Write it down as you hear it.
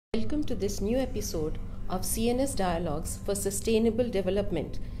Welcome to this new episode of CNS Dialogues for Sustainable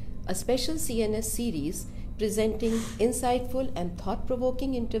Development, a special CNS series presenting insightful and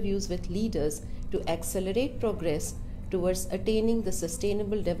thought-provoking interviews with leaders to accelerate progress towards attaining the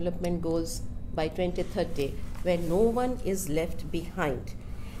Sustainable Development Goals by 2030, where no one is left behind.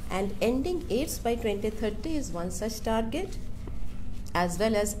 And ending AIDS by 2030 is one such target, as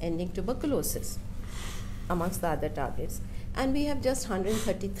well as ending tuberculosis, amongst the other targets. And we have just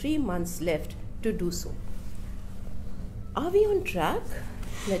 133 months left to do so. Are we on track?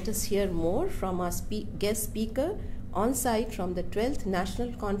 Let us hear more from our guest speaker on site from the 12th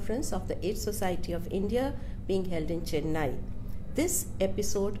National Conference of the AIDS Society of India being held in Chennai. This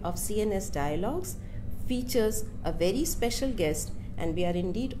episode of CNS Dialogues features a very special guest, and we are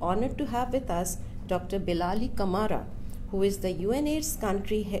indeed honored to have with us Dr. Bilali Camara, who is the UNAIDS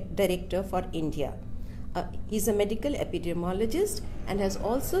Country Director for India. He's a medical epidemiologist and has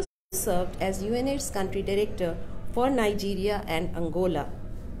also served as UNAIDS Country Director for Nigeria and Angola.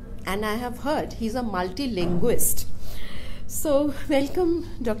 And I have heard he's a multilinguist. So, welcome,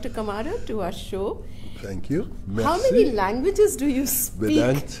 Dr. Camara, to our show. Thank you. Merci. How many languages do you speak?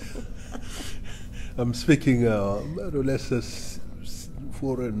 Vedant. I'm speaking more or less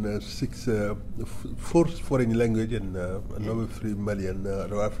four foreign language and another 3 million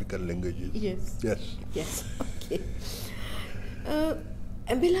African languages. Yes. Yes. Okay.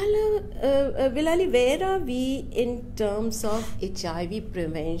 Bilali, where are we in terms of HIV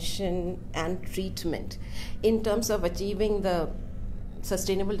prevention and treatment, in terms of achieving the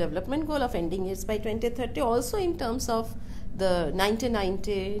Sustainable Development Goal of ending AIDS by 2030, also in terms of the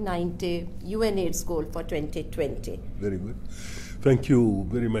 90-90-90 UNAIDS goal for 2020? Very good. Thank you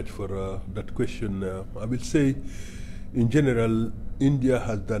very much for that question. I will say, in general, India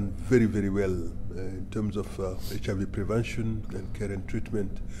has done very, very well in terms of HIV prevention and care and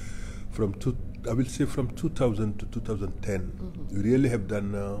treatment. From 2000 to 2010, we really have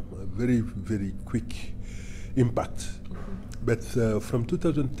done a very, very quick impact. But from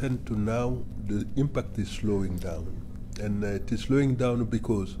 2010 to now, the impact is slowing down. And it is slowing down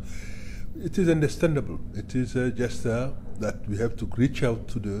because it is understandable. It is just that we have to reach out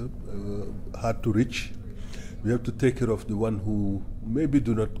to the hard to reach. We have to take care of the one who maybe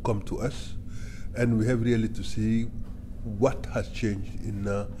do not come to us. And we have really to see what has changed in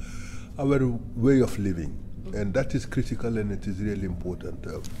our way of living. And that is critical, and it is really important.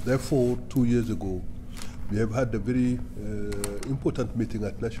 Therefore, 2 years ago, we have had a very important meeting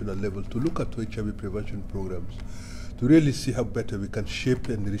at national level to look at HIV prevention programs, to really see how better we can shape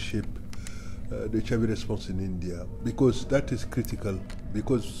and reshape the HIV response in India, because that is critical,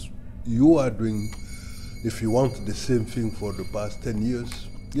 because you are doing, if you want, the same thing for the past 10 years.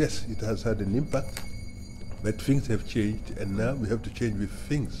 Yes, it has had an impact, but things have changed, and now we have to change with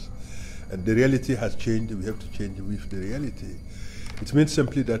things. And the reality has changed, we have to change with the reality. It means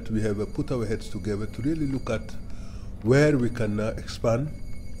simply that we have put our heads together to really look at where we can expand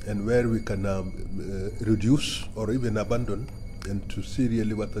and where we can reduce or even abandon, and to see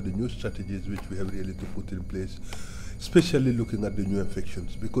really what are the new strategies which we have really to put in place, especially looking at the new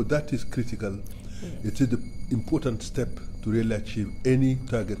infections, because that is critical. It is the important step to really achieve any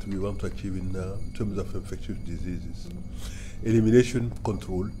target we want to achieve in terms of infectious diseases. Elimination,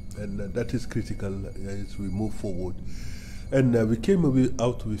 control, and that is critical as we move forward. And we came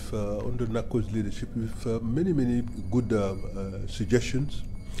out with, under NACO's leadership, with many, many good suggestions,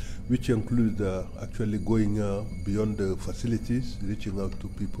 which include actually going beyond the facilities, reaching out to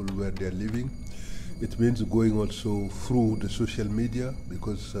people where they are living. It means going also through the social media,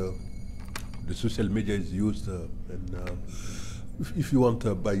 because the social media is used, if you want,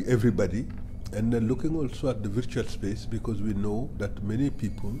 by everybody. And then looking also at the virtual space, because we know that many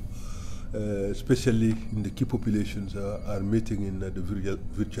people, especially in the key populations, are meeting in the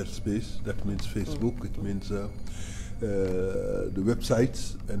virtual space. That means Facebook, it means the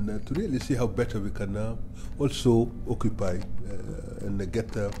websites, and to really see how better we can also occupy and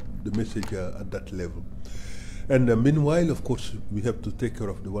get the message at that level. And meanwhile, of course, we have to take care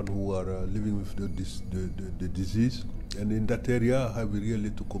of the one who are living with the disease. And in that area, I have really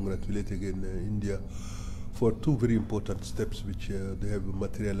to congratulate again India for 2 very important steps which they have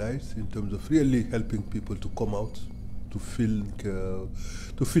materialized in terms of really helping people to come out, to feel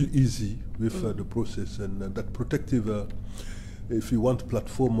easy with the process, and that protective, if you want,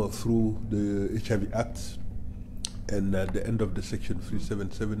 platform through the HIV Act and the end of the Section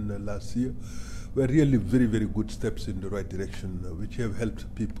 377 last year were really very, very good steps in the right direction, which have helped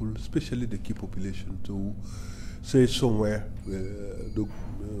people, especially the key population, to say somewhere the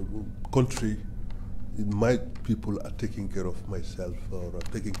country my people are taking care of myself or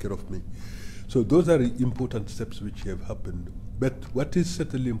are taking care of me. So those are important steps which have happened. But what is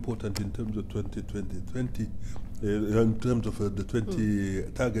certainly important in terms of 2020, in terms of the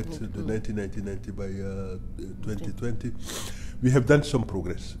 20 targets, the 90 by 2020, we have done some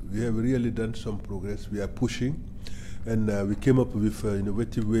progress. We have really done some progress. We are pushing, and we came up with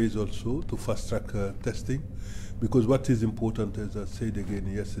innovative ways also to fast-track testing, because what is important, as I said again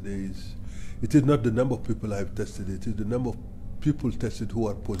yesterday, is it is not the number of people I have tested, it is the number of people tested who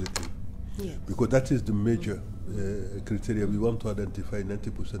are positive. Yes. Because that is the major criteria. We want to identify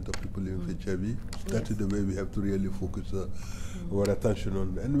 90% of people living with HIV. That is the way we have to really focus our attention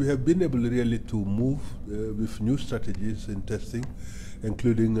on. And we have been able really to move with new strategies in testing,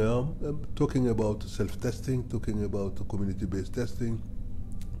 including talking about self-testing, talking about community-based testing,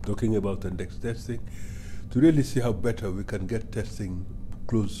 talking about index testing, to really see how better we can get testing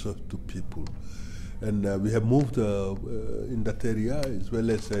closer to people. And we have moved in that area, as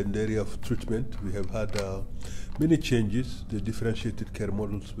well as in the area of treatment. We have had many changes. The differentiated care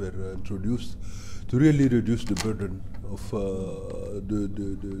models were introduced to really reduce the burden of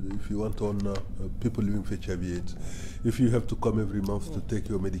if you want, on people living with HIV/AIDS. If you have to come every month to take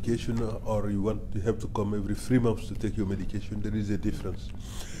your medication, or you have to come every 3 months to take your medication, there is a difference.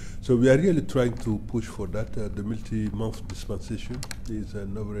 So we are really trying to push for that. The multi-month dispensation is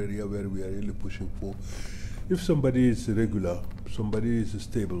another area where we are really pushing for. If somebody is regular, somebody is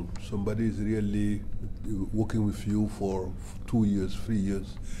stable, somebody is really working with you for 2 years, 3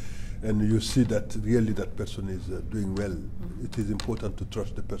 years, and you see that really that person is doing well, it is important to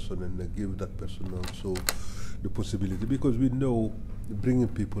trust the person and give that person also the possibility, because we know bringing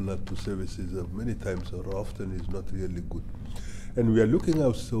people to services many times or often is not really good. And we are looking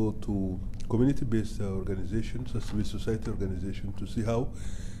also to community-based organizations, civil society organizations, to see how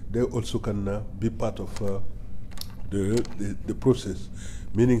they also can be part of the process,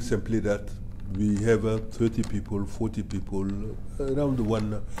 meaning simply that we have 30 people, 40 people around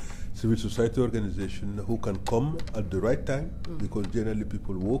one civil society organization who can come at the right time, because generally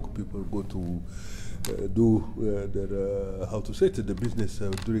people work, people go to do their, how to say it, the business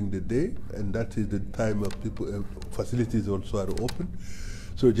during the day, and that is the time people, facilities also are open.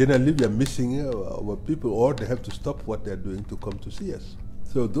 So generally we are missing our people, or they have to stop what they are doing to come to see us.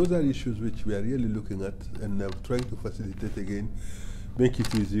 So those are issues which we are really looking at and trying to facilitate again, make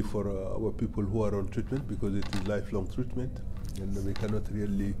it easy for our people who are on treatment, because it is lifelong treatment, and we cannot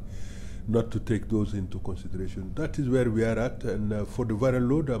really not to take those into consideration. That is where we are at. And for the viral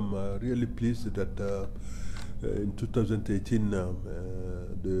load, I'm really pleased that in 2018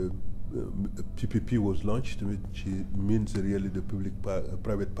 the PPP was launched, which means really the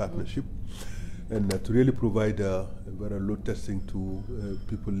public-private partnership, and to really provide viral load testing to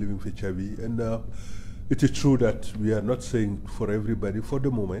people living with HIV. And it is true that we are not saying for everybody for the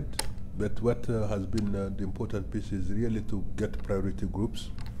moment, but what has been the important piece is really to get priority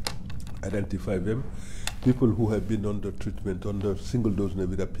groups, identify them. People who have been under treatment, under single-dose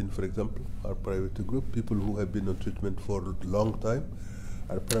nevirapine, for example, are priority group. People who have been on treatment for a long time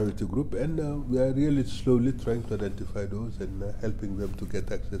are priority group. And we are really slowly trying to identify those and helping them to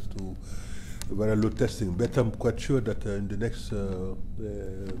get access to viral load testing. But I'm quite sure that in the next,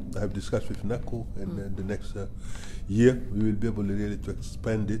 I have discussed with NACO, and in the next year we will be able really to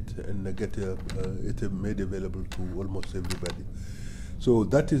expand it and get it made available to almost everybody. So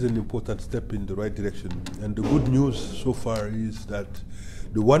that is an important step in the right direction. And the good news so far is that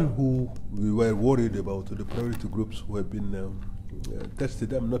the one who we were worried about, the priority groups who have been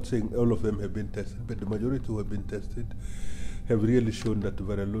tested, I'm not saying all of them have been tested, but the majority who have been tested have really shown that the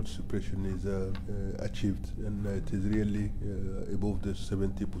viral load suppression is achieved, and it is really above the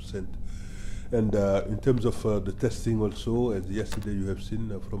 70%. And in terms of the testing also, as yesterday you have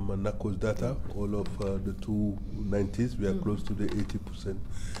seen from NACO's data, all of the 290s, we are close to the 80%.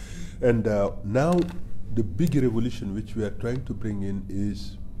 And now the big revolution which we are trying to bring in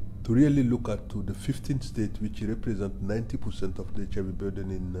is to really look at to the 15 states which represent 90% of the HIV burden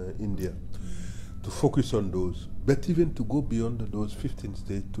in India, to focus on those, but even to go beyond those 15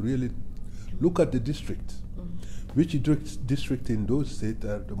 states to really look at the districts. Which district in those states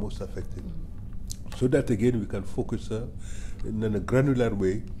are the most affected? So that again we can focus in a granular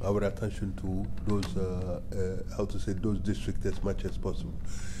way our attention to those, how to say, those districts as much as possible.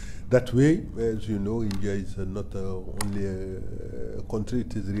 That way, as you know, India is not only a country,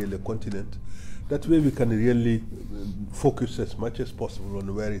 it is really a continent. That way we can really focus as much as possible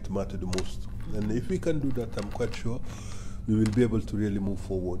on where it matters the most. And if we can do that, I'm quite sure we will be able to really move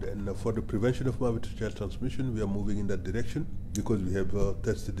forward. And for the prevention of mother-to-child transmission, we are moving in that direction, because we have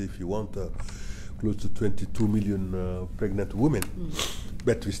tested, if you want, close to 22 million pregnant women.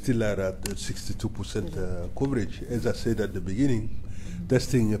 But we still are at 62% coverage. As I said at the beginning,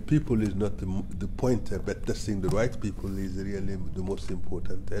 testing people is not the point, but testing the right people is really the most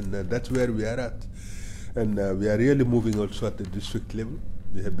important. And that's where we are at. And we are really moving also at the district level.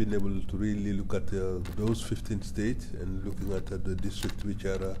 We have been able to really look at those 15 states and looking at the districts which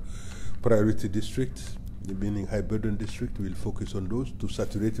are priority districts, meaning high burden district. We'll focus on those to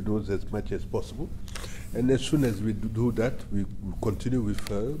saturate those as much as possible. And as soon as we do that, we continue with,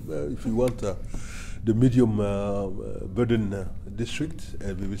 if we want, the medium burden district,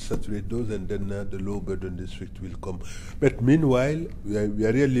 we will saturate those, and then the low burden district will come. But meanwhile, we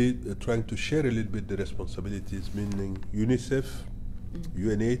are really trying to share a little bit the responsibilities, meaning UNICEF,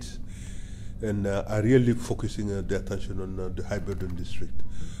 UNAIDS, and are really focusing their attention on the high burden district.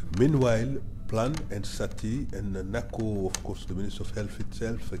 Meanwhile, Plan and SATI and NACO, of course, the Minister of Health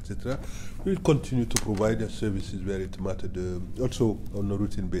itself, etc., will continue to provide their services where it mattered, also on a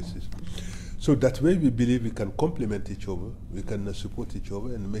routine basis. So that way we believe we can complement each other, we can support each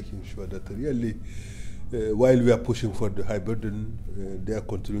other, and making sure that really, while we are pushing for the high burden, they are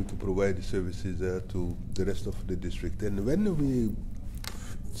continuing to provide the services to the rest of the district. And when we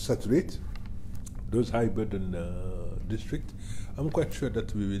saturate those high burden districts, I'm quite sure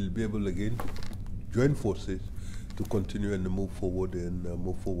that we will be able again to join forces to continue and move forward in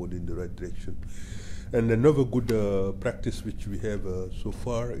the right direction. And another good practice which we have so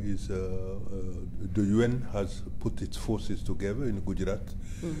far is the UN has put its forces together in Gujarat.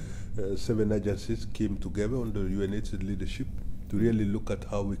 7 agencies came together under UNAIDS leadership to really look at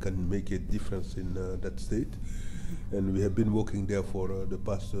how we can make a difference in that state. And we have been working there for the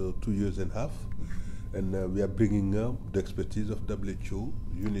past 2 years and a half. And we are bringing the expertise of WHO,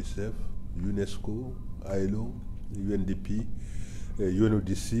 UNICEF, UNESCO, ILO, UNDP,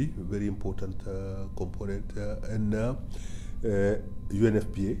 UNODC, very important component, and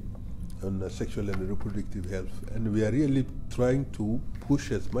UNFPA on sexual and reproductive health. And we are really trying to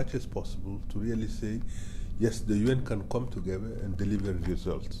push as much as possible to really say, yes, the UN can come together and deliver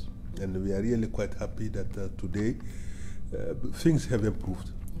results. And we are really quite happy that today things have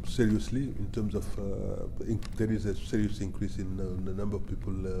improved seriously in terms of there is a serious increase in the number of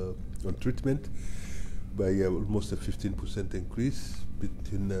people on treatment by almost a 15% increase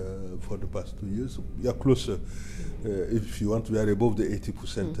between for the past 2 years. We are closer, if you want, we are above the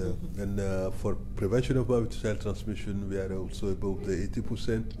 80%. And for prevention of male-to-child transmission, we are also above the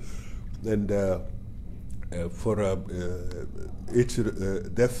 80%. And for AIDS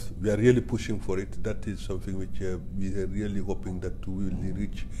death, we are really pushing for it. That is something which we are really hoping that we will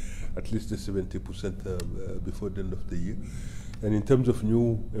reach at least the 70% before the end of the year. And in terms of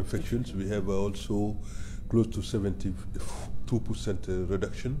new infections, we have also close to 72%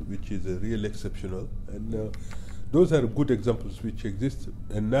 reduction, which is real exceptional. And those are good examples which exist.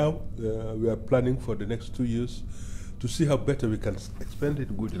 And now we are planning for the next 2 years to see how better we can expand it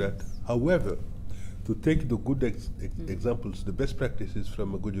in Gujarat. However, to take the good examples, the best practices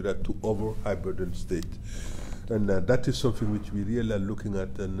from Gujarat to other high burden state. And that is something which we really are looking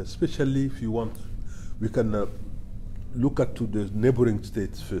at, and especially if you want, we can look at to the neighboring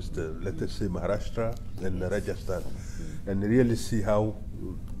states first, let us say Maharashtra and Rajasthan, and really see how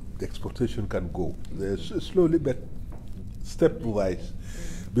the exportation can go. Slowly but stepwise,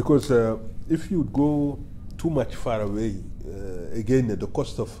 because if you go too much far away, again, the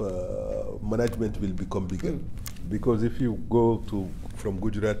cost of management will become bigger. Because if you go from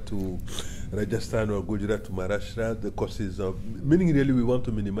Gujarat to Rajasthan or Gujarat to Maharashtra, the cost is, meaning really we want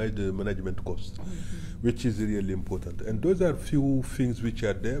to minimize the management cost, which is really important. And those are few things which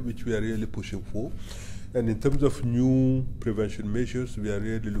are there, which we are really pushing for. And in terms of new prevention measures, we are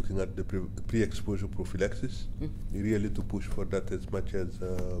really looking at the pre-exposure prophylaxis, really to push for that as much as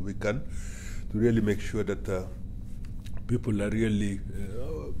we can, to really make sure that people are really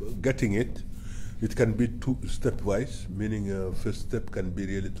getting it. It can be stepwise, meaning first step can be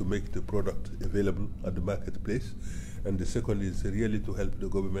really to make the product available at the marketplace, and the second is really to help the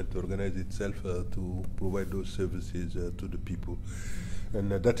government to organize itself to provide those services to the people.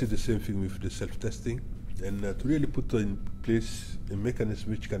 And that is the same thing with the self-testing, and to really put in place a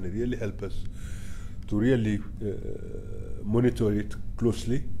mechanism which can really help us to really monitor it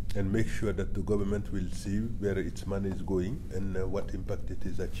closely and make sure that the government will see where its money is going and what impact it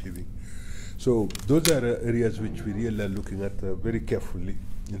is achieving. So those are areas which we really are looking at very carefully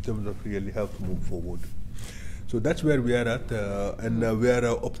in terms of really how to move forward. So that's where we are at, and we are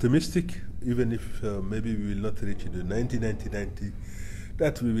optimistic, even if maybe we will not reach the 90-90-90,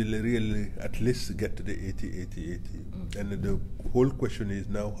 that we will really at least get to the 80-80-80. And the whole question is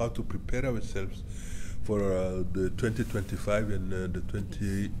now how to prepare ourselves for the 2025 and the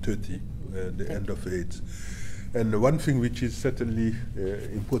 2030, the end of AIDS. And one thing which is certainly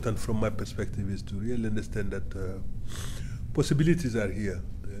important from my perspective is to really understand that possibilities are here.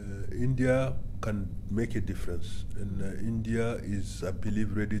 India can make a difference, and India is, I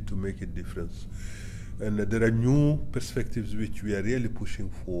believe, ready to make a difference. And there are new perspectives which we are really pushing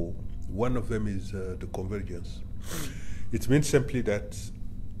for. One of them is the convergence. It means simply that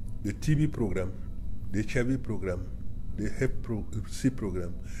the TB program, the HIV program, the Hep C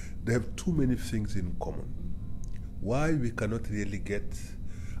program, they have too many things in common. Why we cannot really get,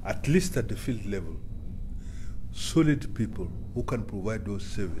 at least at the field level, solid people who can provide those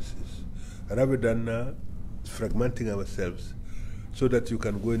services, rather than fragmenting ourselves, so that you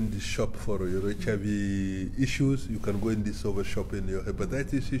can go in the shop for your HIV issues, you can go in this other shop in your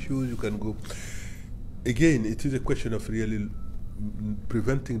hepatitis issues, you can go. Again, it is a question of really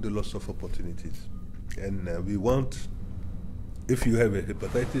preventing the loss of opportunities. And we want, if you have a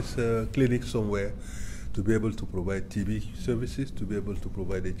hepatitis clinic somewhere, to be able to provide TB services, to be able to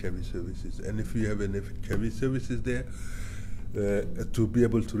provide HIV services. And if you have an HIV services there, to be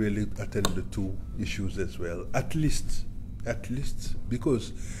able to really attend the two issues as well. At least,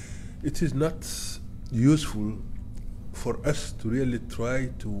 because it is not useful for us to really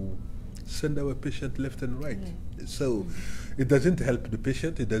try to send our patient left and right. So it doesn't help the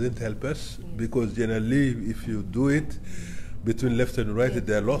patient, it doesn't help us, because generally if you do it between left and right,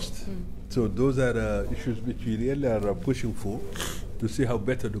 they are lost. So those are issues which we really are pushing for, to see how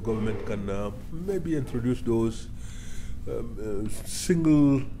better the government can maybe introduce those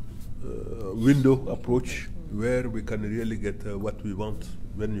single window approach, where we can really get what we want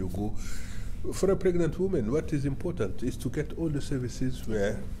when you go. For a pregnant woman, what is important is to get all the services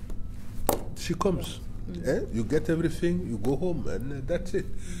where she comes. You get everything, you go home, and that's it.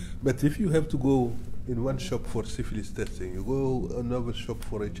 But if you have to go in one shop for syphilis testing, you go another shop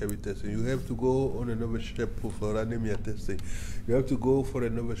for HIV testing, you have to go on another shop for anemia testing, you have to go for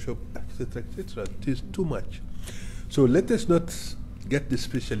another shop, etc., etc. It is too much. So let us not get the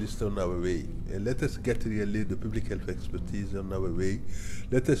specialists on our way. Let us get really the public health expertise on our way.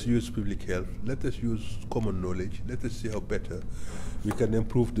 Let us use public health. Let us use common knowledge. Let us see how better we can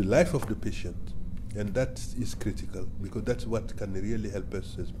improve the life of the patient. And that is critical, because that's what can really help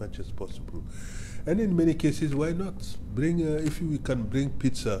us as much as possible. And in many cases, why not bring, if we can bring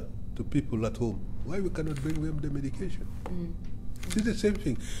pizza to people at home, why we cannot bring them the medication? It is the same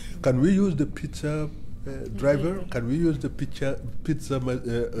thing. Can we use the pizza driver? Can we use the pizza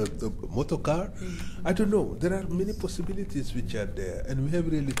motor car? I don't know. There are many possibilities which are there, and we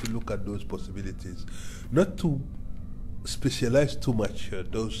have really to look at those possibilities, not to specialize too much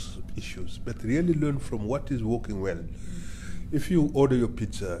those issues, but really learn from what is working well. If you order your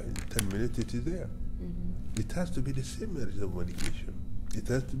pizza in 10 minutes, it is there. It has to be the same as the medication. It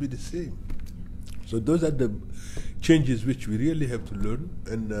has to be the same. So those are the changes which we really have to learn,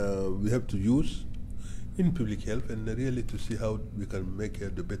 and we have to use in public health, and really to see how we can make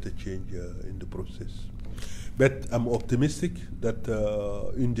the better change in the process. But I'm optimistic that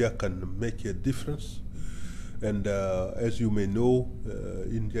India can make a difference. And as you may know,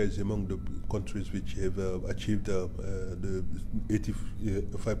 India is among the countries which have achieved the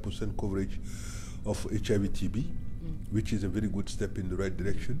 85% coverage of HIV/TB, which is a very good step in the right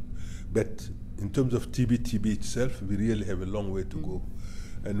direction. But in terms of TB itself, we really have a long way to go.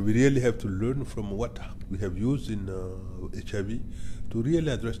 And we really have to learn from what we have used in HIV to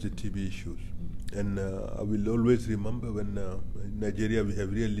really address the TB issues. And I will always remember when in Nigeria we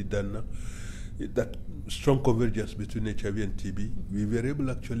have really done that strong convergence between HIV and TB. We were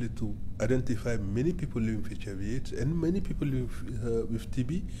able actually to identify many people living with HIV/AIDS and many people living with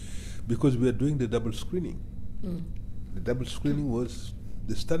TB, because we are doing the double screening. The double screening was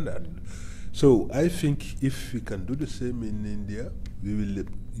the standard. So I think if we can do the same in India, we will.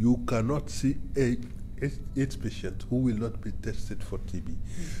 You cannot see a AIDS patient who will not be tested for TB.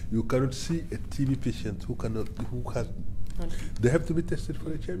 You cannot see a TB patient who has. They have to be tested for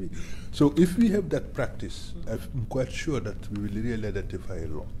HIV. So if we have that practice, I'm quite sure that we will really identify a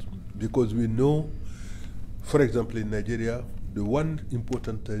lot. Because we know, for example, in Nigeria, the one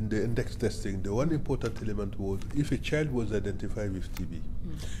important, in the index testing, the one important element was if a child was identified with TB,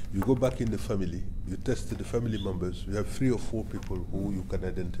 you go back in the family, you test the family members, you have 3 or 4 people who you can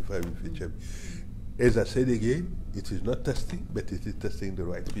identify with HIV. as I said again, it is not testing, but it is testing the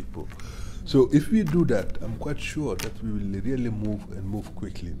right people. So if we do that, I'm quite sure that we will really move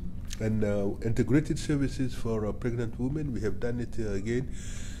quickly. And integrated services for pregnant women, we have done it again,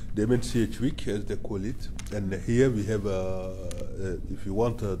 the MNCH week, as they call it. And here we have, if you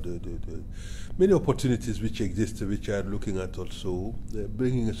want, the many opportunities which exist, which are looking at also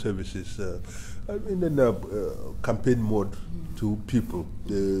bringing services in a campaign mode to people.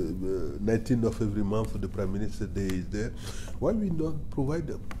 The 19th of every month, the Prime Minister Day is there. Why we not provide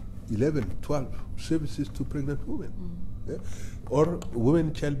them 11, 12 services to pregnant women? Yeah? Or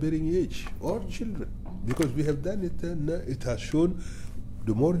women childbearing age, or children? Because we have done it, and it has shown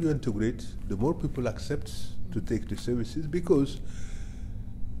the more you integrate, the more people accept to take the services, because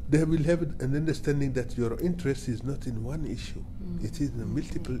they will have an understanding that your interest is not in one issue. It is in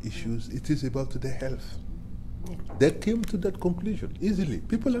multiple issues. It is about their health. Yeah. They came to that conclusion easily.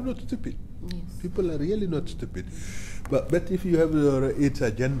 People are not stupid. Yes. People are really not stupid. But if you have your AIDS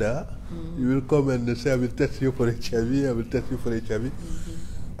agenda, you will come and say, I will test you for HIV, I will test you for HIV.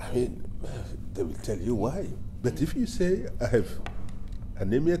 I mean, they will tell you why. But if you say, I have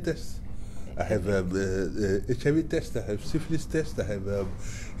anemia test, I have HIV test, I have syphilis test, I have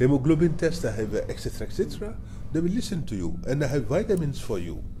hemoglobin test, I have etc., they will listen to you. And I have vitamins for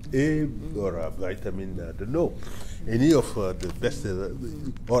you, A or a vitamin, I don't know, any of the best,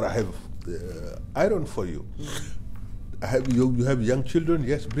 or I have iron for you. I have you have young children,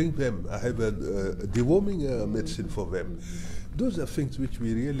 yes, bring them. I have a deworming medicine for them. Those are things which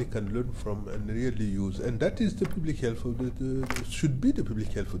we really can learn from and really use, and that is the public health of should be the public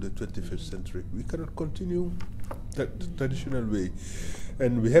health of the 21st century. We cannot continue that traditional way,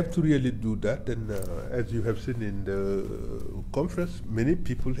 and we have to really do that. And as you have seen in the conference, many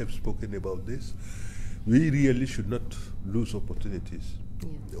people have spoken about this. We really should not lose opportunities.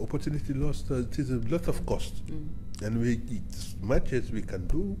 The opportunity lost, it is a lot of cost, and we, as much as we can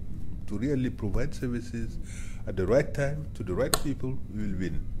do to really provide services at the right time to the right people, we will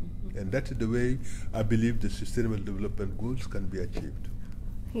win. And that is the way I believe the Sustainable Development Goals can be achieved.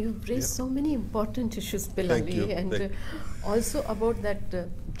 You've raised so many important issues, Bilali, and also about that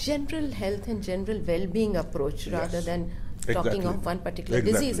general health and general well-being approach, rather than talking of one particular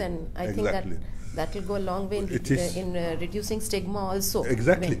disease. And I think that will go a long way in reducing stigma also.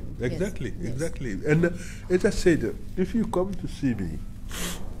 Exactly. And as I said, if you come to see me,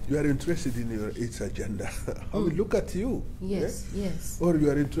 you are interested in your AIDS agenda, I will look at you. Yes. Or you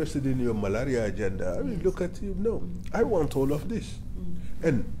are interested in your malaria agenda, I will look at you. No, I want all of this.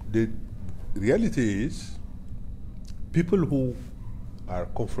 And the reality is, people who are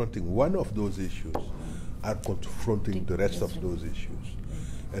confronting one of those issues are confronting the rest of those issues.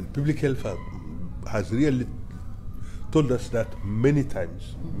 And public health has really told us that many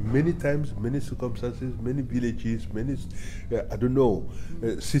times, many circumstances, many villages, many, I don't know,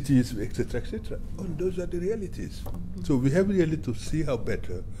 cities, etc., And those are the realities. So we have really to see how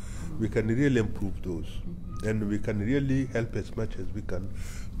better we can really improve those. And we can really help as much as we can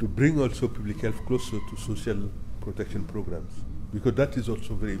to bring also public health closer to social protection programs. Because that is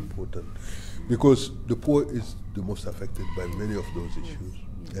also very important. Because the poor is the most affected by many of those issues.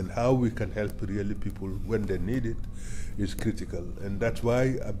 And how we can help really people when they need it is critical. And that's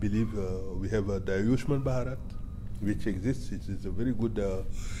why I believe we have the Ayushman Bharat, which exists. It is a very good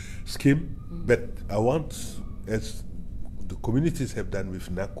scheme. But I want, as the communities have done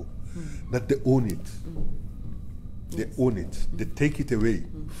with NACO, that they own it. They own it. They take it away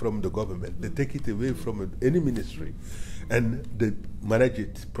from the government. They take it away from any ministry. And they manage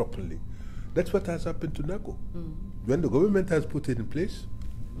it properly. That's what has happened to NACO. When the government has put it in place,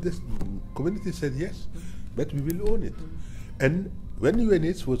 this community said yes, but we will own it. And when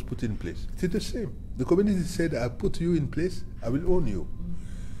UNAIDS was put in place, it is the same. The community said, I put you in place, I will own you.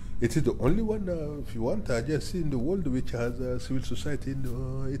 It is the only one, if you want, I just see in the world which has a civil society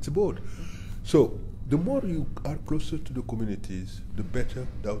in its board. So the more you are closer to the communities, the better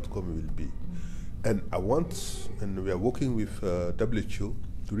the outcome will be. And I want, and we are working with WHO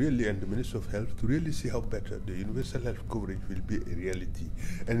to really, and the Minister of Health, to really see how better the universal health coverage will be a reality.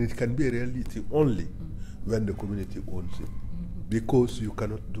 And it can be a reality only when the community owns it. Because you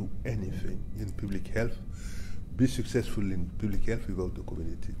cannot do anything in public health, be successful in public health without the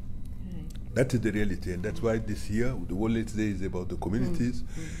community. That is the reality, and that's why this year the World AIDS Day is about the communities.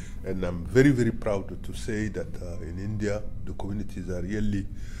 And I'm very, very proud to say that in India, the communities are really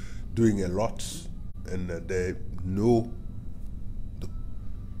doing a lot, and they know the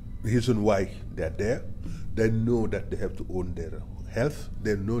reason why they're there. They know that they have to own their health,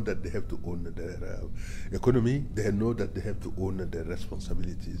 they know that they have to own their economy, they know that they have to own their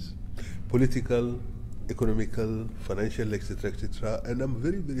responsibilities, political, economical, financial, etc., etc. And I'm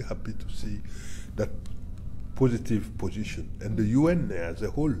very, very happy to see that positive position. And the UN as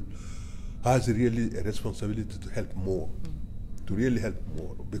a whole has really a responsibility to help more, to really help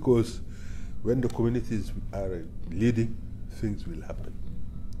more, because when the communities are leading, things will happen.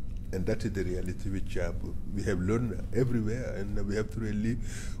 And that is the reality which we have learned everywhere, and we have to really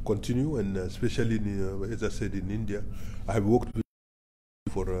continue. And especially, as I said, in India, I have worked with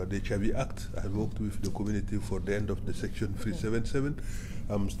for the HIV Act. I have worked with the community for the end of the Section 377.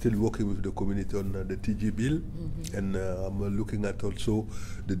 I'm still working with the community on the TG bill, and I'm looking at also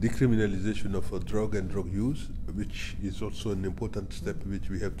the decriminalization of drug and drug use, which is also an important step which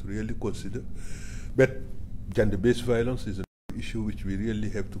we have to really consider. But gender-based violence is an issue which we really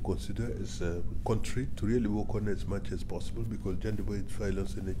have to consider as a country to really work on as much as possible, because gender-based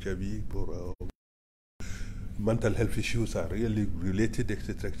violence and HIV or mental health issues are really related,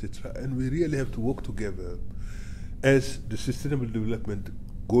 etc., etc. And we really have to work together as the Sustainable Development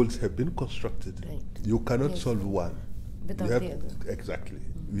Goals have been constructed. Right. You cannot solve one without the other. Exactly.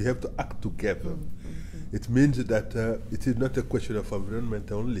 We have to act together. It means that it is not a question of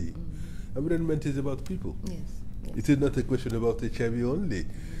environment only. Environment is about people. Yes. It is not a question about HIV only.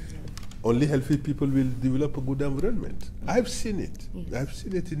 Only healthy people will develop a good environment. I've seen it. Yes. I've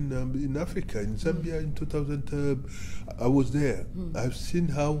seen it in Africa, in Zambia in 2000. I was there. I've seen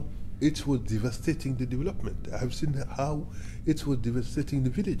how it was devastating the development. I've seen how it was devastating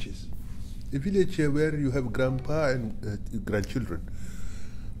the villages. A village where you have grandpa and grandchildren.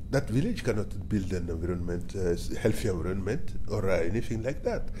 That village cannot build an environment, healthy environment, or anything like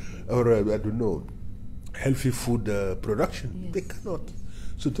that, or I don't know, healthy food production. Yes. They cannot.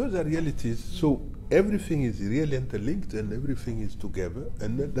 So those are realities. So everything is really interlinked and everything is together,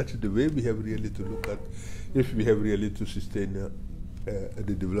 and that is the way we have really to look at if we have really to sustain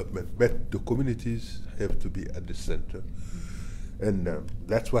the development. But the communities have to be at the center, and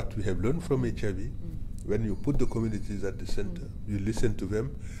that's what we have learned from HIV. When you put the communities at the center, you listen to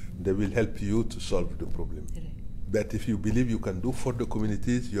them, they will help you to solve the problem. But if you believe you can do for the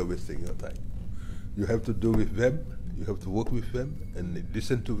communities, you're wasting your time. You have to do with them, you have to work with them and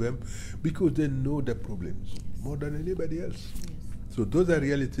listen to them, because they know the problems more than anybody else. So those are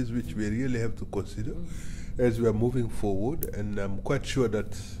realities which we really have to consider as we are moving forward, and I'm quite sure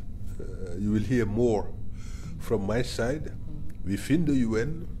that you will hear more from my side within the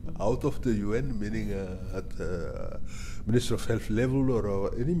UN, out of the UN, meaning at Minister of Health level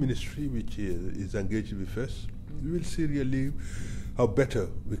or any ministry which is engaged with us. We will see really how better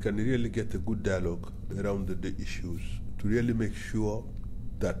we can really get a good dialogue around the issues to really make sure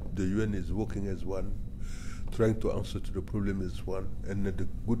that the UN is working as one, trying to answer to the problem as one. And the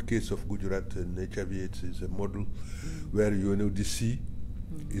good case of Gujarat and HIV/AIDS is a model where UNODC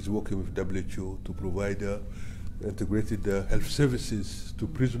is working with WHO to provide integrated health services to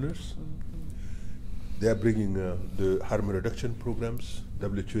prisoners. They are bringing the harm reduction programs.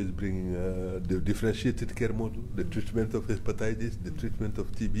 WHO is bringing the differentiated care model, the treatment of hepatitis, the treatment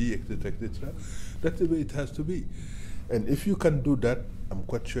of TB, etc., etc. That's the way it has to be. And if you can do that, I'm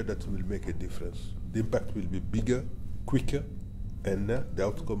quite sure that will make a difference. The impact will be bigger, quicker, and the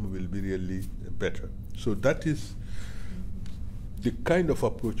outcome will be really better. So that is the kind of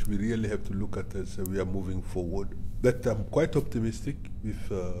approach we really have to look at as we are moving forward. But I'm quite optimistic with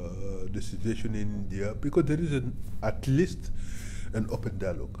the situation in India, because there is at least an open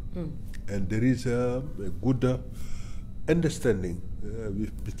dialogue, and there is a good understanding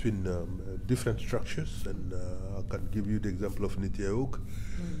between different structures. And I can give you the example of Niti Aayog.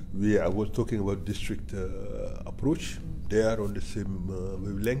 I was talking about district approach. They are on the same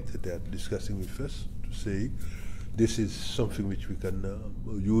wavelength. They are discussing with us to say this is something which we can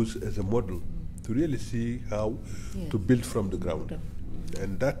use as a model to really see how to build from the ground.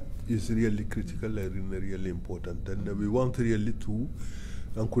 And that is really critical and really important. And we want really to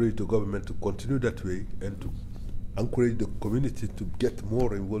encourage the government to continue that way, and to encourage the community to get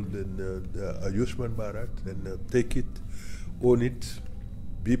more involved in Ayushman Bharat and take it, own it,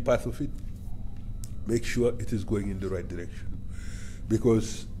 be part of it, make sure it is going in the right direction.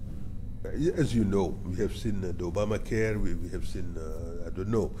 Because as you know, we have seen the Obamacare, we have seen, I don't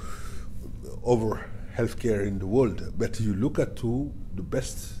know, over healthcare in the world. But you look at the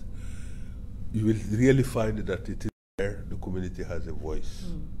best, you will really find that it is where the community has a voice.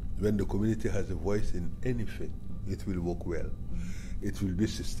 When the community has a voice in anything, it will work well. It will be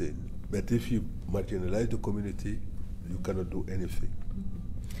sustained. But if you marginalize the community, you cannot do anything.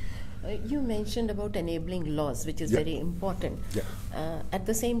 You mentioned about enabling laws, which is very important. At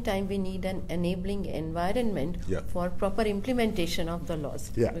the same time, we need an enabling environment for proper implementation of the laws.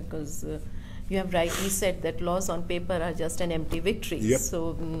 Because you have rightly said that laws on paper are just an empty victory.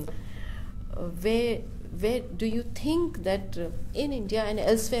 So, where do you think that in India and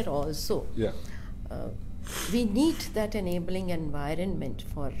elsewhere also, we need that enabling environment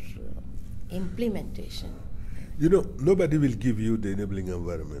for implementation? You know, nobody will give you the enabling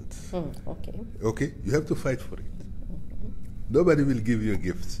environment. Okay, you have to fight for it. Nobody will give you a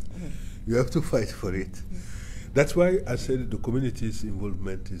gift. You have to fight for it. That's why I said the community's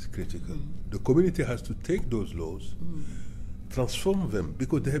involvement is critical. The community has to take those laws, transform them,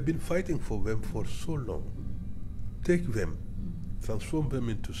 because they have been fighting for them for so long. Take them, transform them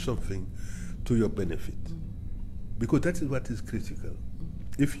into something to your benefit, because that is what is critical.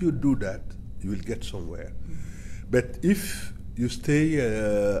 If you do that, you will get somewhere. But if you stay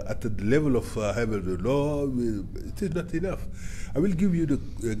at the level of having the law, it is not enough. I will give you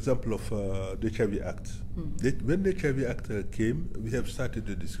the example of the HIV Act. When the HIV Act came, we have started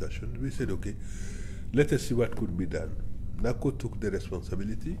the discussion. We said, okay, let us see what could be done. NACO took the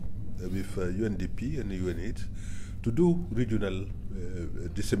responsibility with UNDP and UNAIDS to do regional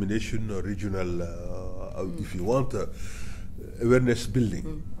dissemination or regional, if you want, awareness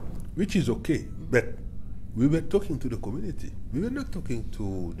building, which is okay. But we were talking to the community. We were not talking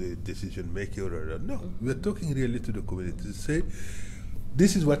to the decision maker. No, we were talking really to the community to say,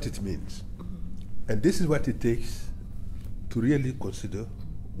 this is what it means. And this is what it takes to really consider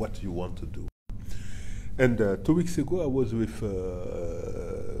what you want to do. And 2 weeks ago, I was with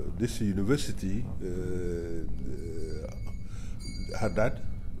this university, Haddad,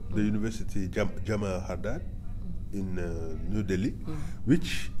 the university Jama Haddad, in New Delhi,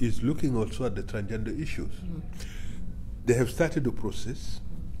 which is looking also at the transgender issues. They have started the process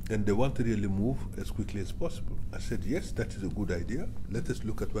and they want to really move as quickly as possible. I said, yes, that is a good idea. Let us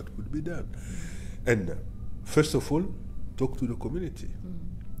look at what could be done. And first of all, talk to the community.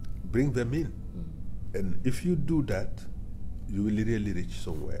 Bring them in. And if you do that, you will really reach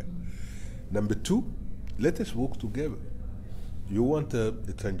somewhere. Number two, let us work together. You want a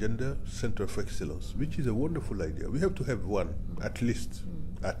transgender center of excellence, which is a wonderful idea. We have to have one, at least,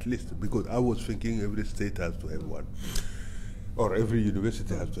 because I was thinking every state has to have one, or every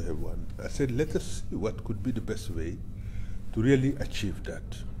university has to have one. I said, let us see what could be the best way to really achieve that.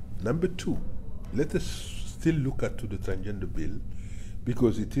 Number two, let us still look at the transgender bill,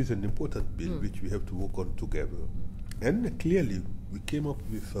 because it is an important bill which we have to work on together. And clearly, we came up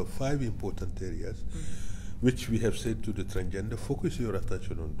with 5 important areas which we have said to the transgender, focus your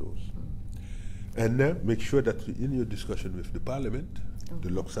attention on those. And make sure that in your discussion with the parliament, the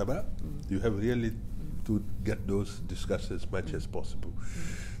Lok Sabha, you have really to get those discussed as much as possible.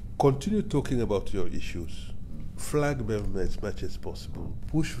 Continue talking about your issues. Flag them as much as possible.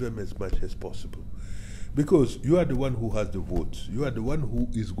 Push them as much as possible. Because you are the one who has the votes. You are the one who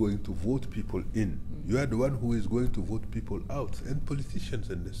is going to vote people in. You are the one who is going to vote people out. And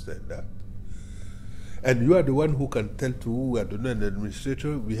politicians understand that. And you are the one who can tell to, I don't know, an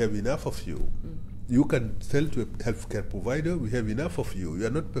administrator, we have enough of you. You can tell to a healthcare provider, we have enough of you. You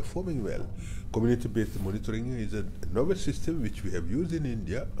are not performing well. Community-based monitoring is another system which we have used in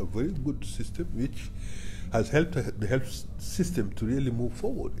India, a very good system which has helped the health system to really move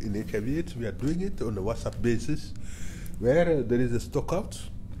forward. In HIV/AIDS, we are doing it on a WhatsApp basis, where there is a stock out.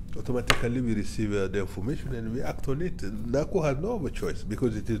 Automatically we receive the information and we act on it. NACO has no other choice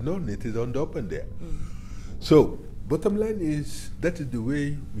because it is known, it is on the open there. So, bottom line is, that is the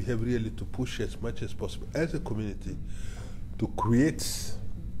way we have really to push as much as possible as a community to create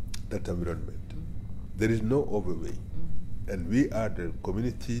that environment. There is no other way. And we are the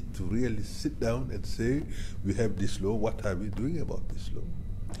community to really sit down and say, we have this law, what are we doing about this law?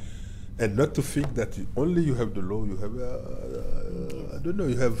 And not to think that only you have the law, you have, I don't know,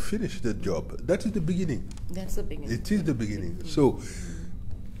 you have finished the job. That is the beginning. That's the beginning. It is the beginning. So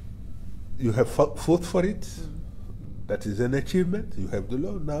you have fought for it. That is an achievement. You have the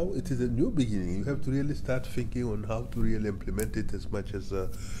law. Now it is a new beginning. You have to really start thinking on how to really implement it as much as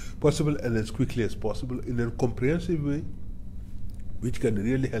possible and as quickly as possible in a comprehensive way, which can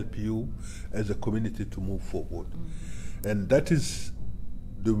really help you as a community to move forward. And that is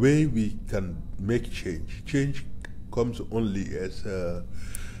the way we can make change. Change comes only, as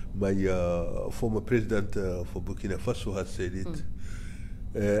my former president for Burkina Faso has said it,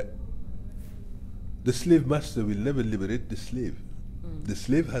 the slave master will never liberate the slave. The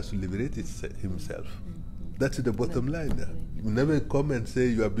slave has to liberate himself. That's the bottom line. You never come and say,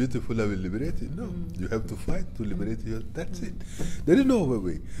 you are beautiful, I will liberate you. No, you have to fight to liberate you. That's it. There is no other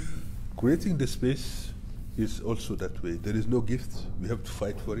way. creating the space is also that way. There is no gift. We have to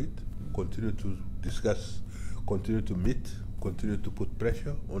fight for it, continue to discuss, continue to meet, continue to put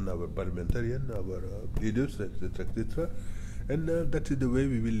pressure on our parliamentarian, our leaders, etc., etc. And that is the way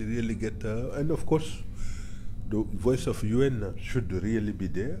we will really get, and of course, the voice of UN should really be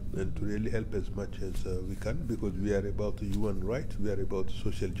there and to really help as much as we can, because we are about human rights, we are about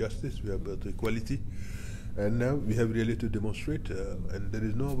social justice, we are about equality, and now we have really to demonstrate, and there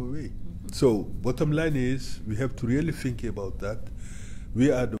is no other way. So bottom line is, we have to really think about that.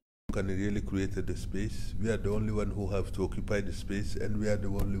 We are the can really create the space. We are the only one who have to occupy the space, and we are the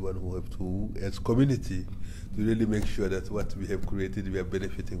only one who have to, as community, to really make sure that what we have created, we are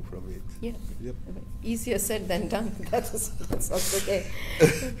benefiting from it. Yeah. Yep. Easier said than done. That's also okay.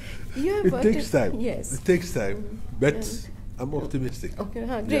 It takes time. Yes. It takes time, but I'm optimistic. Okay,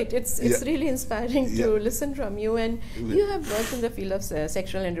 great. Yeah. It's really inspiring to listen from you, and you have worked in the field of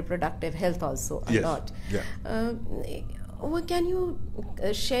sexual and reproductive health also a lot. Yeah. Can you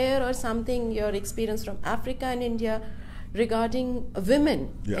share or something your experience from Africa and India regarding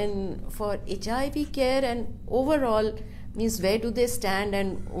women in for HIV care, and overall means where do they stand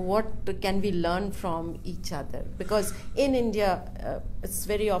and what can we learn from each other? Because in India, it's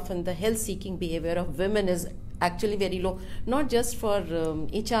very often the health-seeking behavior of women is actually very low, not just for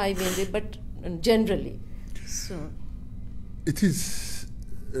HIV but generally. So it is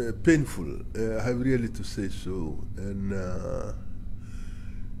painful, I have really to say so, and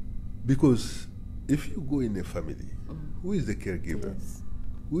because if you go in a family, who is the caregiver? Yes.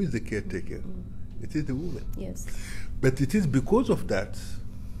 Who is the caretaker? It is the woman. Yes. But it is because of that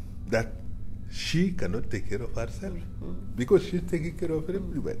she cannot take care of herself, because she's taking care of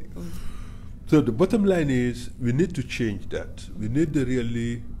everybody. So the bottom line is, we need to change that. We need to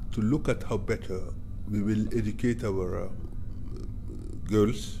really to look at how better we will educate our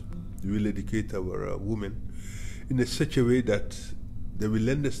girls, we will educate our women in such a way that they will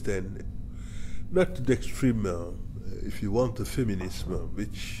understand, not the extreme, if you want, the feminism,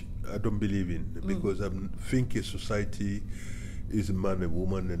 which I don't believe in, because I think a society is a man, a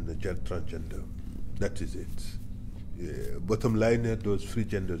woman, and a transgender. That is it. Bottom line, those three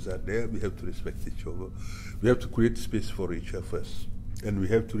genders are there. We have to respect each other. We have to create space for each other first. And we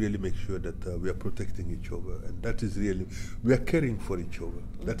have to really make sure that we are protecting each other. And that is really, we are caring for each other.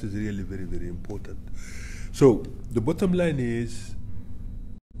 That is really very, very important. So the bottom line is,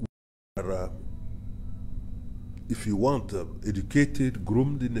 if you want, educated,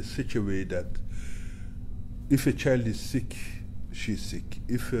 groomed in such a way that if a child is sick, she's sick.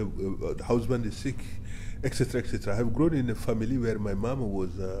 If the husband is sick, etc., etc. I have grown in a family where my mom was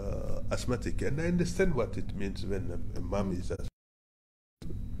asthmatic, and I understand what it means when a mom is asthmatic,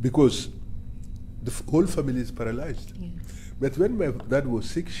 because the whole family is paralyzed. Yes. But when my dad was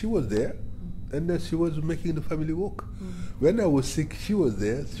sick, she was there, and she was making the family walk. When I was sick, she was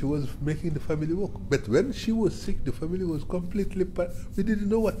there, she was making the family walk. But when she was sick, the family was completely, we didn't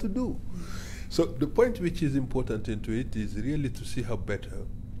know what to do. So the point which is important into it is really to see how better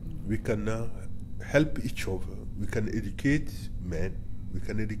we can now help each other. We can educate men, we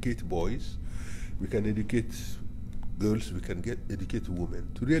can educate boys, we can educate girls, we can educate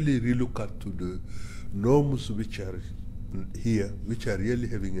women, to really relook at to the norms which are here, which are really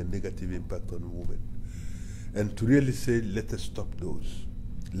having a negative impact on women. And to really say, let us stop those.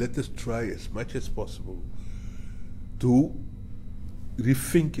 Let us try as much as possible to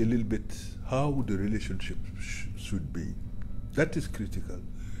rethink a little bit how the relationship should be. That is critical.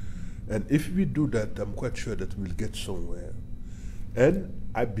 And if we do that, I'm quite sure that we'll get somewhere. And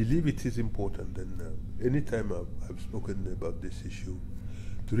I believe it is important, and anytime I've spoken about this issue,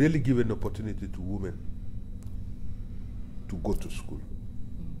 to really give an opportunity to women to go to school,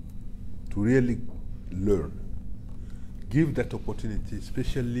 to really learn. Give that opportunity,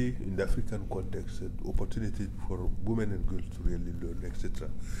 especially in the African context, an opportunity for women and girls to really learn, etc.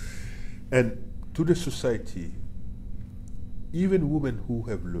 And to the society, even women who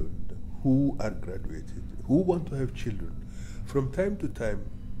have learned, who are graduated, who want to have children, from time to time,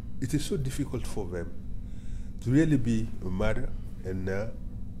 it is so difficult for them to really be a mother and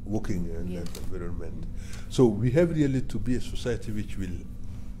working in that environment. So we have really to be a society which will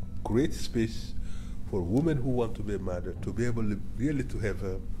create space for women who want to be a mother to be able to really to have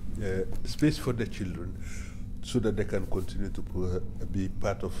a space for their children, so that they can continue to be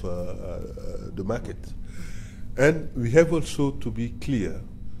part of the market. And we have also to be clear,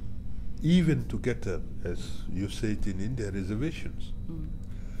 even to get, as you say it in India, reservations.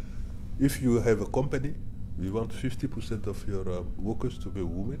 If you have a company We want 50% of your workers to be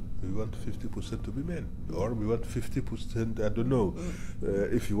women. We want 50% to be men. Or we want 50%, I don't know,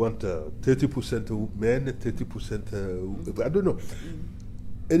 if you want 30% men, 30%, I don't know.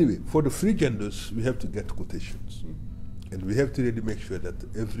 Anyway, for the three genders, we have to get quotations. And we have to really make sure that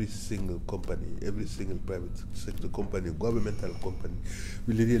every single company, every single private sector company, governmental company,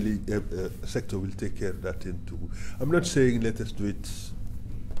 will really, sector will take care of that into. I'm not saying let us do it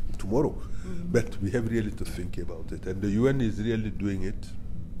tomorrow, but we have really to think about it. And the UN is really doing it.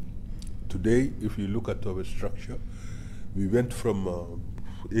 Today, if you look at our structure, we went from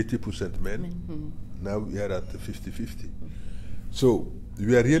 80% men, now we are at 50-50. So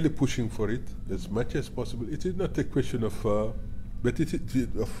we are really pushing for it as much as possible. It is not a question of, but it is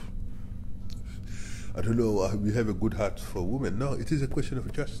of, I don't know, we have a good heart for women. No, it is a question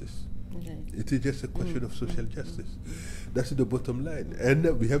of justice. Right. It is just a question of social justice. That's the bottom line.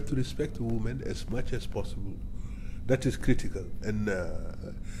 And we have to respect women as much as possible. That is critical. And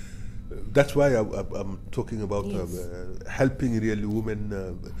that's why I'm talking about helping really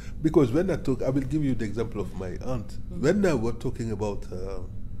women. Because when I talk, I will give you the example of my aunt. When I was talking about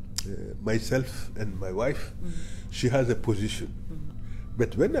myself and my wife, she has a position.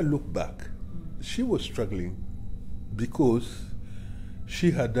 But when I look back, she was struggling because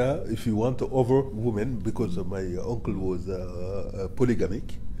she had, if you want, over women, because my uncle was polygamic,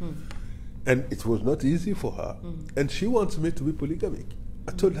 and it was not easy for her. And she wants me to be polygamic.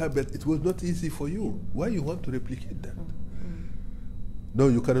 I told her, but it was not easy for you. Why you want to replicate that? No,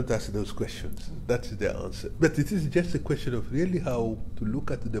 you cannot ask those questions. That's the answer. But it is just a question of really how to look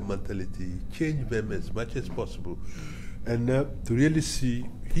at the mentality, change them as much as possible, and to really see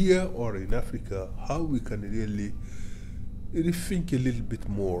here or in Africa how we can really think a little bit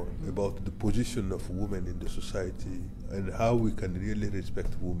more about the position of women in the society and how we can really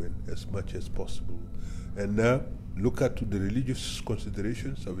respect women as much as possible. And look at the religious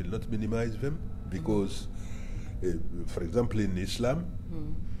considerations. I will not minimize them because, for example, in Islam,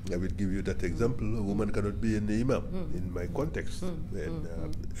 I will give you that example, a woman cannot be an imam in my context. And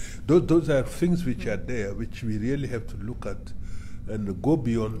those are things which are there, which we really have to look at and go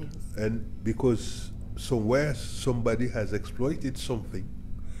beyond, and because somewhere somebody has exploited something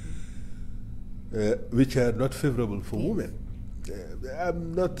which are not favorable for women. I have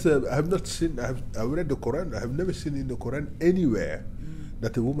not seen, I've read the Quran, I have never seen in the Quran anywhere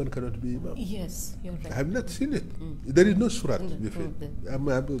that a woman cannot be imam. Yes, you're right. I have not seen it. There is no surat with it. I'm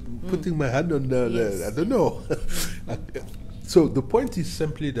putting my hand on I don't know. So the point is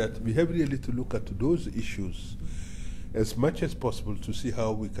simply that we have really to look at those issues as much as possible to see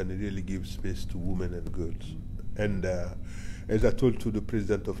how we can really give space to women and girls. And as I told to the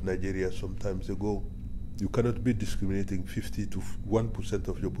president of Nigeria some times ago, you cannot be discriminating 50 to 1%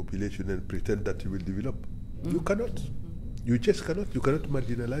 of your population and pretend that you will develop. You cannot. You just cannot. You cannot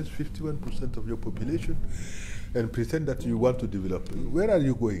marginalize 51% of your population and pretend that you want to develop. Where are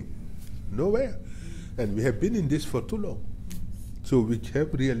you going? Nowhere. And we have been in this for too long. So we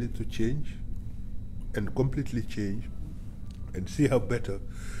have really to change and completely change and see how better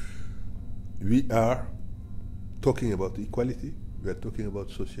we are talking about equality, we are talking about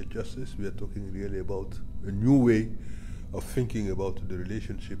social justice, we are talking really about a new way of thinking about the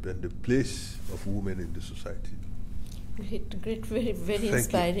relationship and the place of women in the society. Great, very, very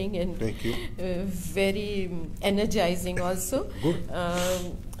inspiring and very energizing also. Good.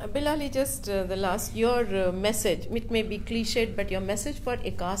 Bilali, just the last, your message, it may be cliched, but your message for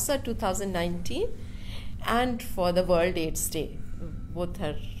ICASA 2019 and for the World AIDS Day, both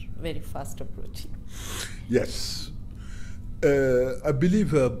are very fast approaching. Yes. I believe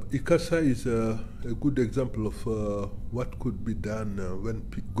ICASA is a good example of what could be done when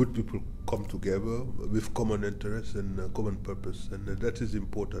good people come together with common interests and common purpose, and that is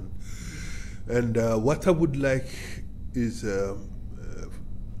important. And what I would like is to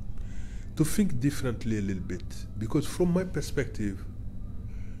think differently a little bit, because from my perspective,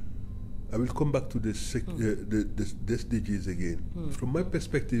 I will come back to the SDGs again. From my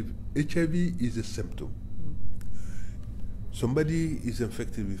perspective, HIV is a symptom. Somebody is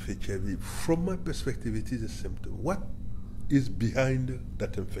infected with HIV. From my perspective, it is a symptom. What is behind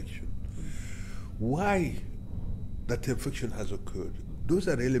that infection? Why that infection has occurred? Those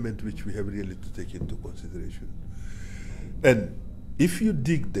are elements which we have really to take into consideration. And if you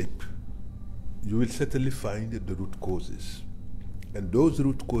dig deep, you will certainly find the root causes. And those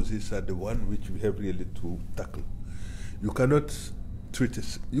root causes are the one which we have really to tackle. You cannot treat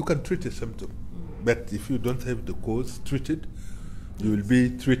it. You can treat a symptom, but if you don't have the cause treated, you will be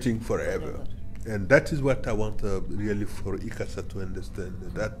treating forever. And that is what I want really for ICASA to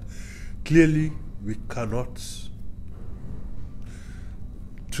understand, that clearly we cannot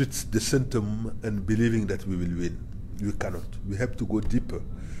treat the symptom and believing that we will win. We cannot. We have to go deeper,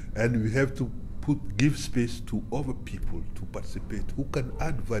 and we have to give space to other people to participate who can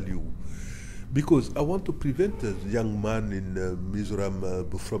add value. Because I want to prevent a young man in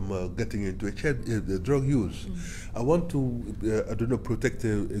Mizoram from getting into drug use. I want to, protect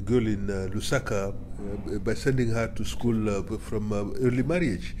a girl in Lusaka by sending her to school from early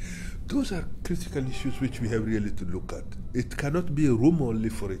marriage. Those are critical issues which we have really to look at. It cannot be a room only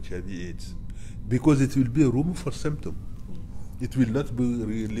for HIV/AIDS, because it will be a room for symptom. It will not be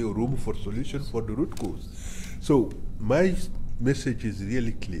really a room for solution for the root cause. So my message is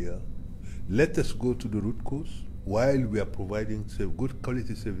really clear. Let us go to the root cause while we are providing good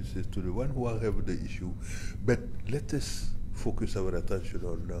quality services to the one who have the issue. But let us focus our attention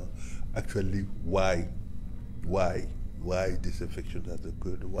on actually why this infection has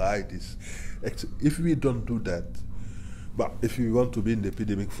occurred, why this. If we don't do that, but if we want to be in the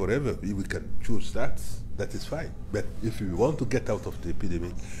epidemic forever, we can choose that. That is fine. But if we want to get out of the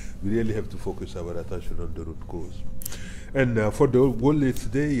epidemic, we really have to focus our attention on the root cause. And for the World AIDS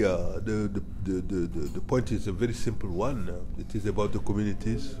Day, the point is a very simple one. It is about the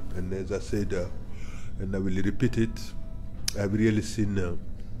communities. And as I said, and I will repeat it, I've really seen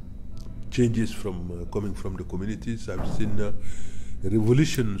changes coming from the communities. I've seen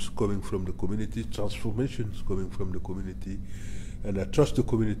revolutions coming from the community, transformations coming from the community. And I trust the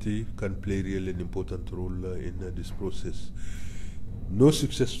community can play really an important role in this process. No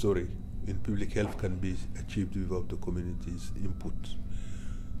success story in public health can be achieved without the community's input.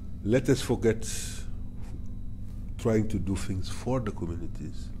 Let us forget trying to do things for the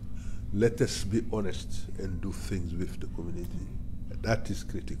communities. Let us be honest and do things with the community. That is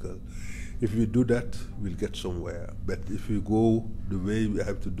critical. If we do that, we'll get somewhere. But if we go the way we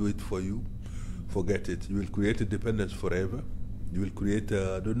have to do it for you, forget it. You will create a dependence forever. You will create,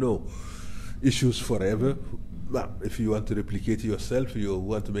 issues forever. Well, if you want to replicate yourself, you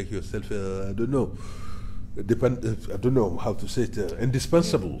want to make yourself, I don't know how to say it,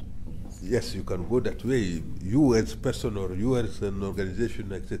 indispensable. Yes, you can go that way, you as a person or you as an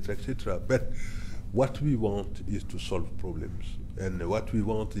organization, etc., etc. But what we want is to solve problems. And what we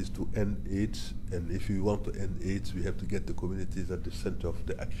want is to end AIDS. And if we want to end AIDS, we have to get the communities at the center of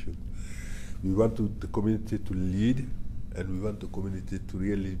the action. We want the community to lead, and we want the community to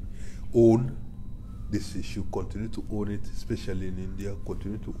really own this issue, continue to own it, especially in India,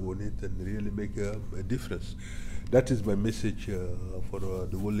 continue to own it and really make a difference. That is my message for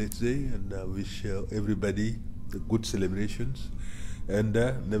the World AIDS Day, and I wish everybody good celebrations. And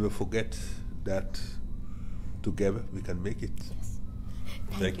never forget that together we can make it. Yes.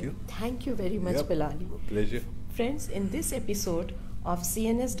 Thank you. Thank you very much, Bilali. Pleasure. Friends, in this episode of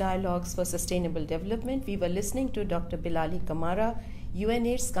CNS Dialogues for Sustainable Development, we were listening to Dr. Bilali Camara,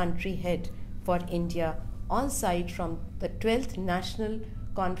 UNAIDS Country Head for India, on site from the 12th National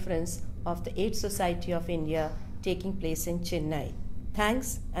Conference of the AIDS Society of India taking place in Chennai.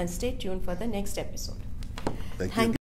 Thanks, and stay tuned for the next episode. Thank you.